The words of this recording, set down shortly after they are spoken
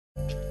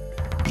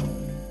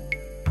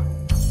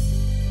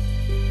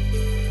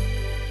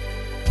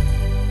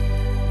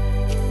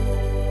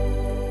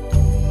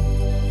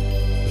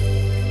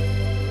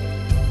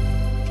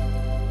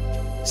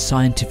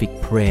scientific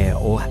prayer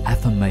or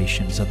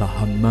affirmations are the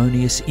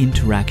harmonious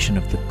interaction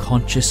of the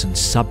conscious and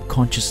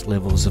subconscious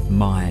levels of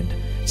mind,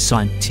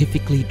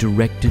 scientifically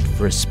directed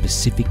for a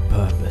specific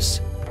purpose.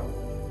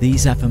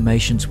 These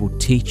affirmations will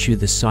teach you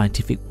the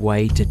scientific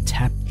way to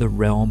tap the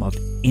realm of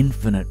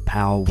infinite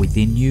power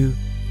within you,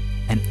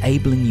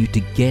 enabling you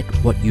to get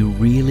what you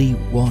really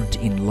want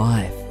in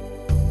life.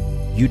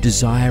 You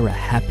desire a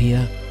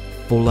happier,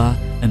 fuller,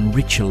 and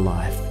richer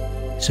life.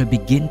 So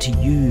begin to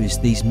use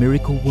these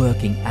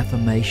miracle-working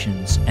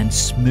affirmations and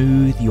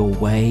smooth your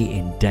way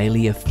in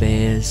daily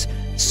affairs,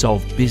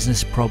 solve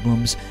business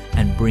problems,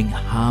 and bring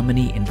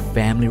harmony in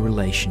family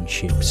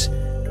relationships.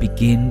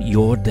 Begin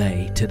your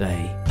day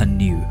today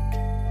anew.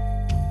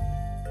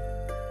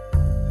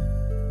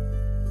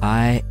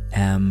 I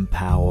am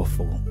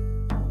powerful.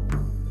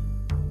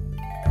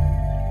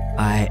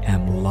 I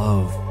am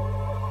love.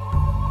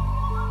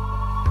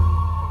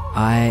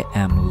 I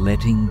am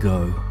letting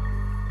go.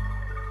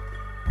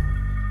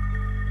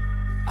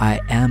 I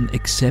am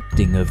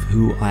accepting of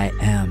who I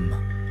am.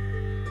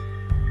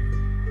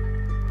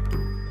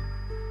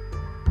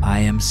 I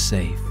am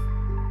safe.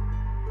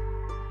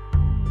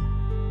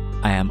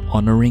 I am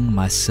honoring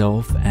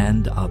myself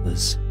and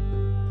others.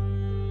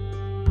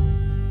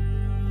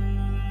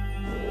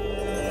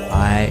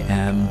 I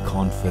am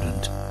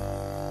confident.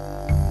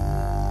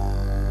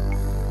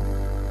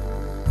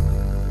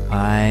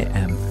 I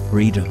am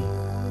freedom.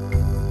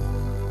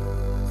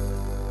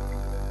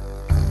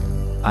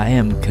 I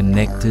am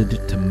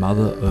connected to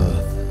Mother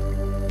Earth.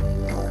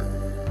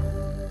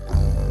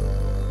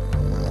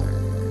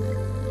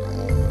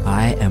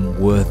 I am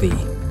worthy.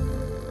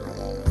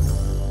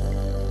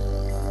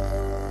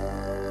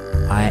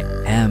 I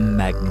am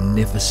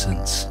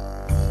magnificence.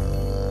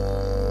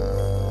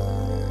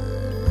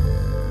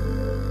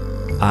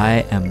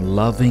 I am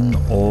loving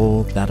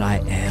all that I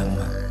am.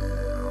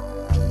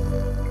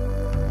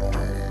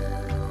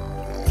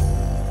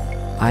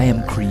 I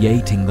am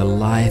creating the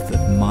life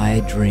of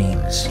my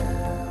dreams.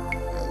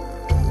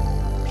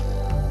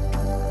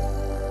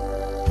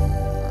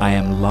 I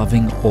am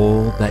loving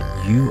all that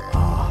you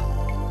are.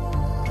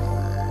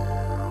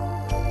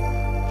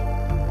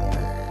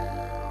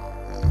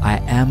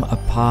 I am a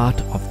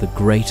part of the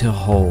greater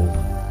whole.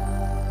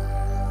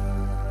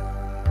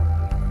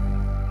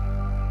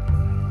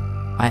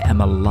 I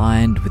am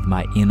aligned with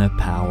my inner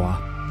power.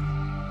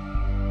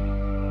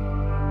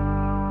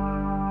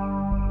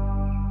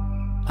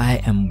 I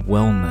am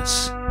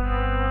wellness.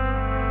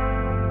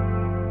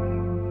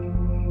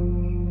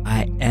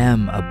 I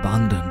am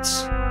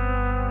abundance.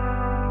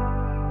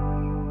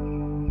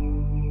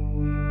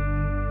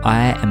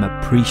 I am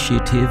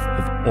appreciative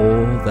of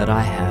all that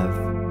I have.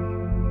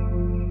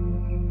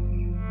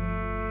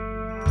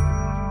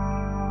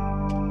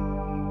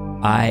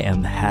 I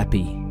am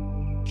happy.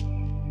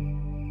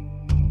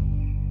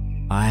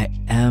 I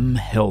am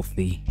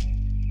healthy.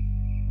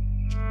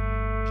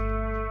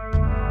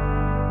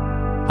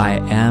 I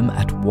am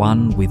at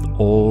one with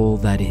all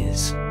that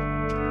is.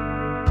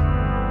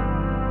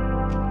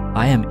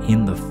 I am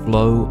in the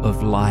flow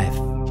of life.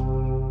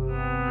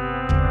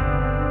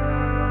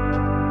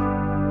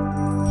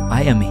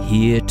 I am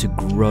here to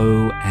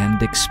grow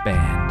and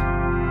expand.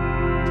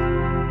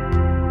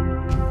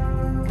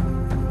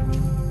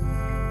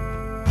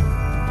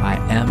 I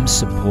am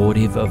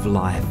supportive of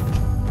life.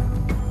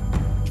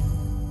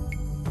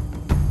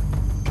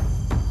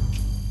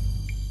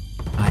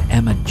 I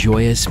am a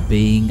joyous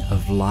being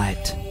of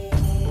light.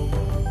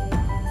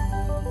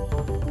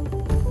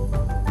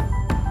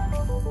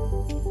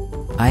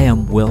 I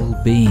am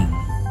well-being.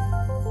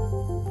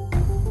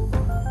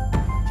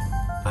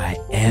 I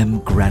am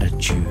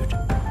gratitude.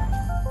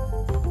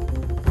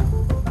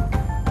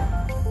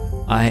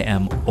 I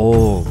am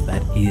all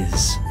that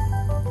is.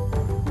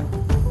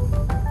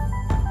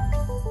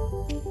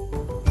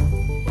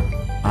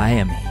 I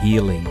am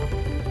healing.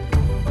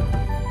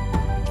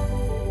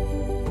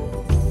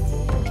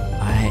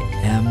 I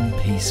am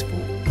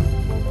peaceful.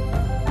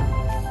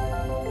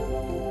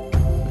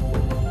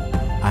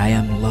 I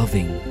am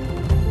loving.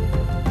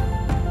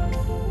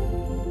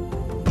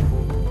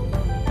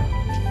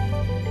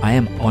 I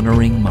am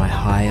honoring my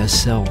higher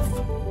self.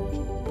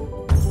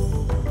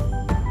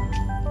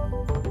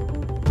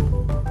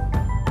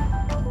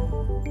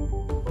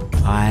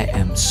 I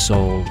am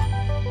soul.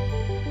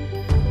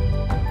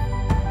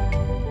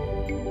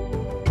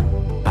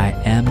 I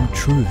am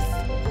truth.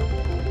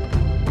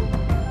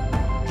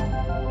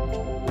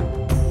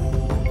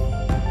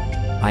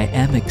 I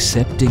am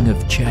accepting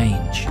of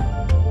change.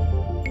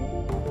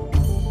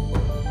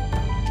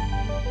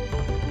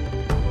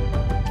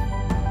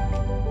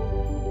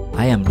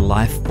 I am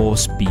life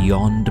force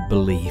beyond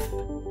belief.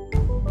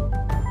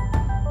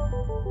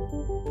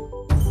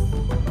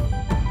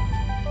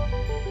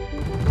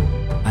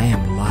 I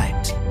am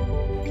light.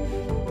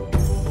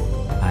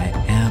 I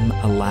am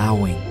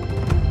allowing.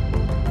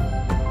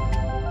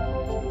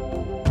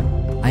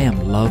 I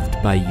am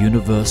loved by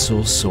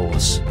Universal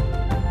Source.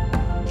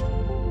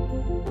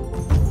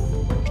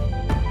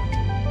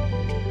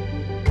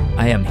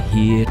 I am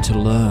here to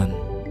learn.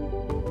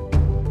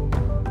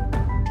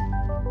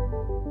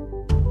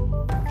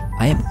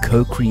 I am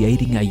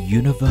co-creating a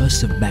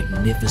universe of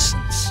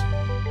magnificence.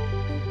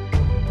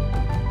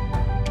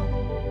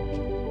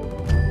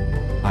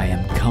 I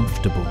am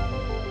comfortable.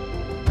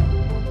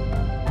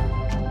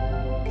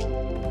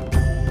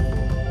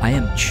 I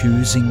am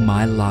choosing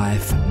my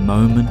life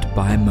moment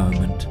by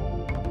moment.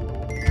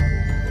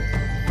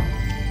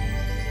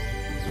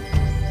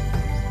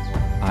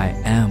 I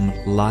am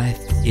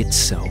life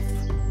itself.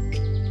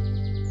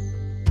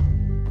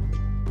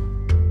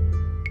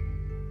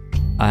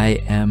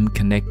 I am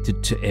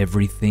connected to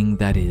everything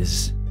that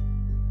is.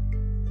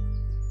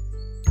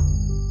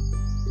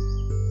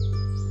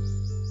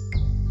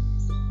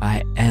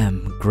 I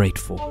am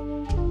grateful.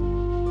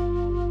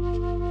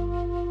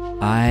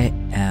 I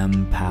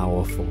am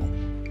powerful.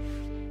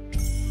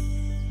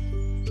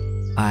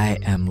 I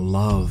am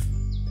love.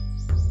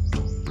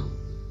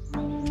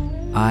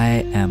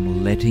 I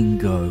am letting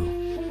go.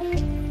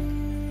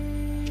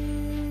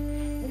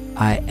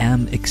 I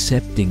am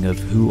accepting of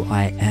who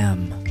I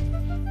am.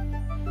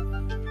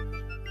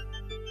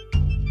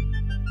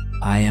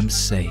 I am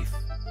safe.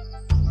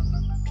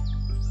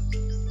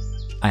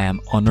 I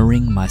am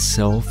honoring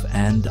myself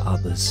and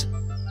others.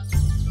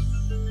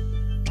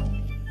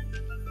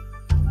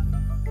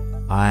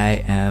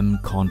 I am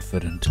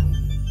confident.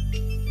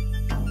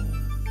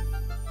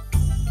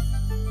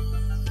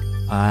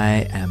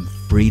 I am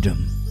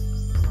freedom.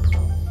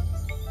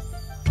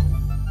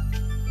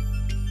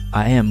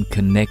 I am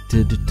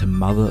connected to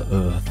Mother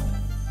Earth.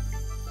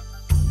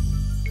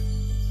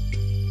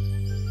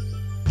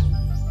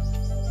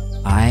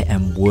 I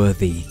am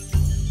worthy.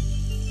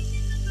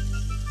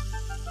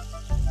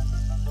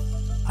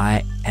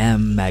 I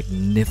am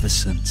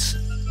magnificence.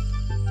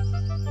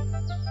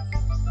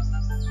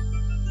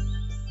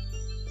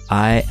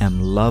 I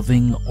am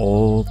loving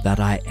all that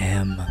I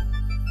am.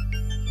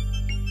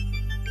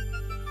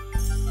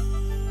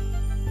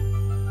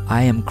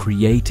 I am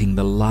creating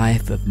the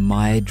life of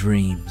my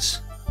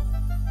dreams.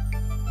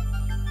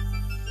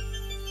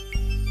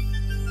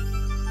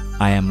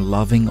 I am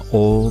loving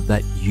all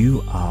that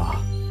you are.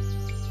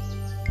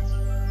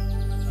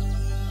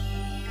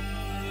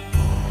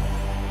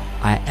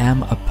 I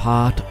am a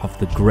part of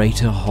the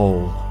greater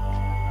whole.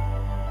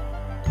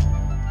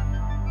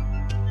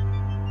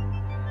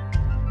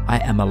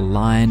 I am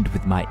aligned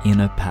with my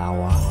inner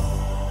power.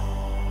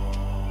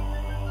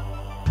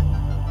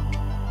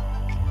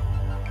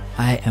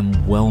 I am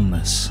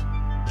wellness.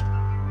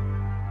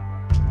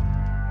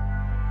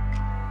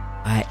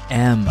 I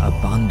am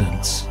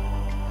abundance.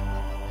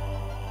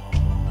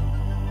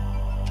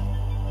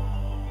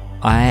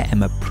 I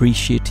am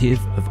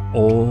appreciative of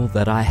all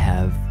that I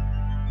have.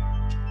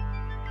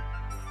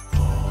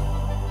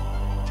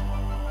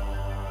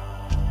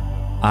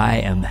 I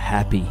am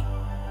happy.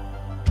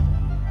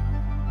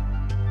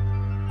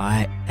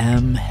 I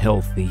am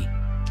healthy.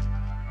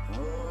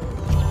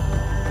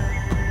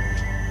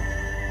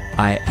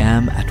 I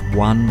am at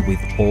one with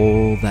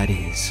all that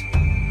is.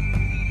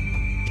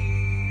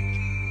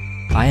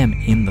 I am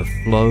in the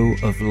flow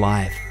of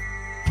life.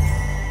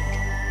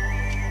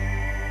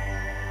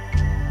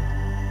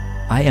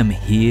 I am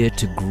here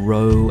to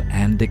grow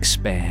and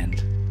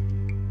expand.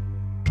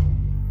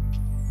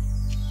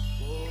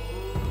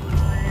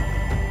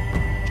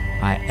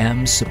 I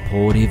am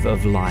supportive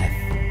of life.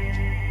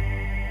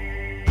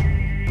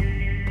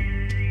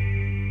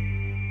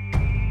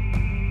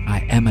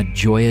 I am a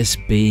joyous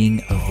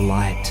being of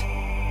light.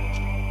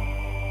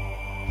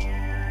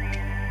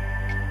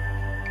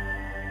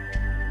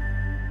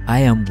 I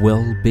am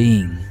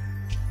well-being.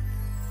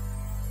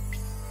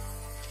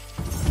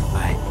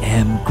 I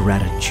am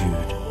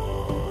gratitude.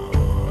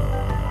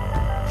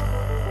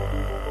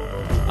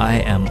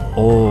 I am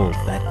all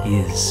that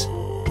is.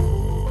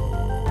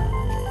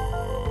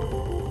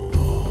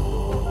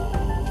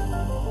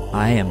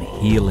 I am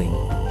healing.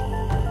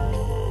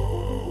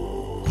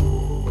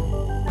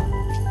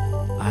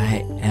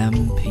 I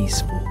am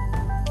peaceful.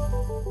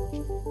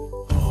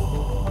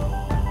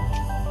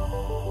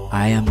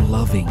 I am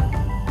loving.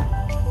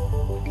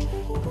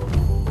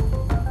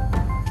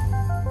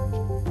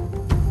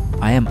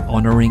 I am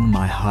honoring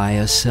my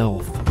higher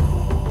self.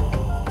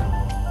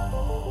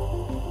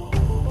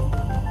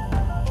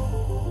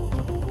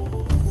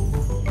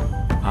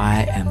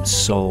 I am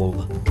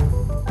soul.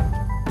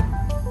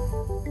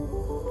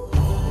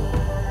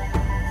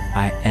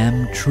 I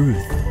am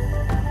truth.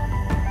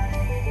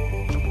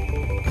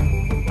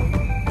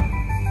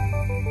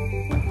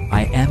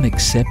 I am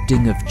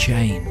accepting of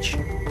change.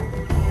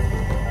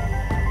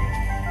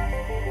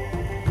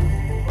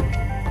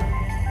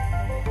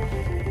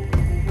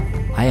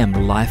 I am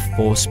life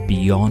force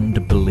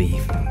beyond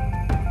belief.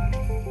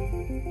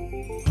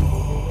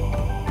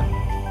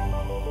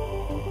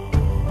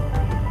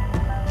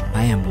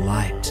 I am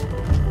light.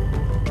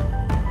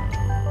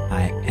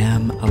 I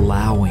am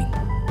allowing.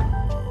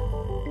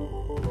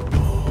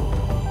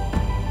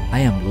 I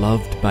am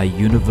loved by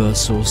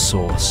Universal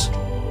Source.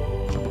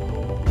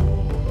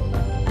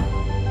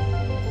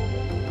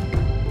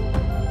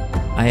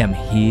 I am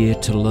here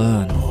to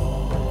learn.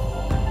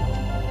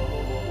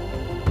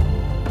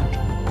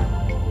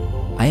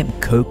 I am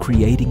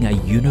co-creating a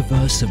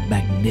universe of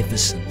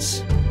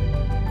magnificence.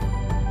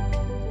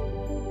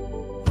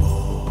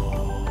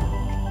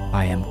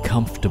 I am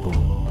comfortable.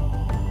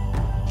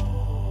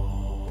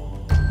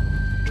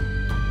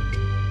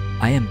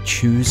 I am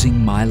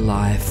choosing my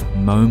life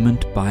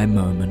moment by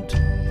moment.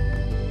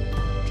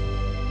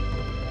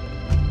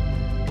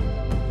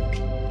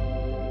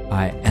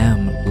 I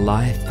am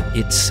life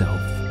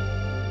itself.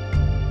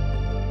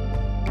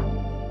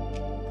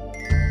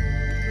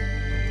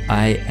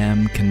 I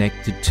am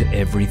connected to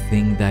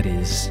everything that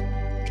is.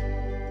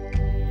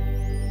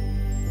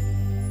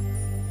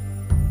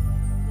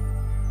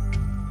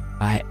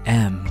 I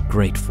am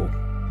grateful.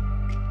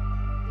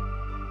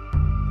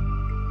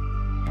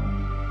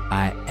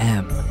 I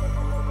am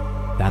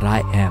that I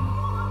am.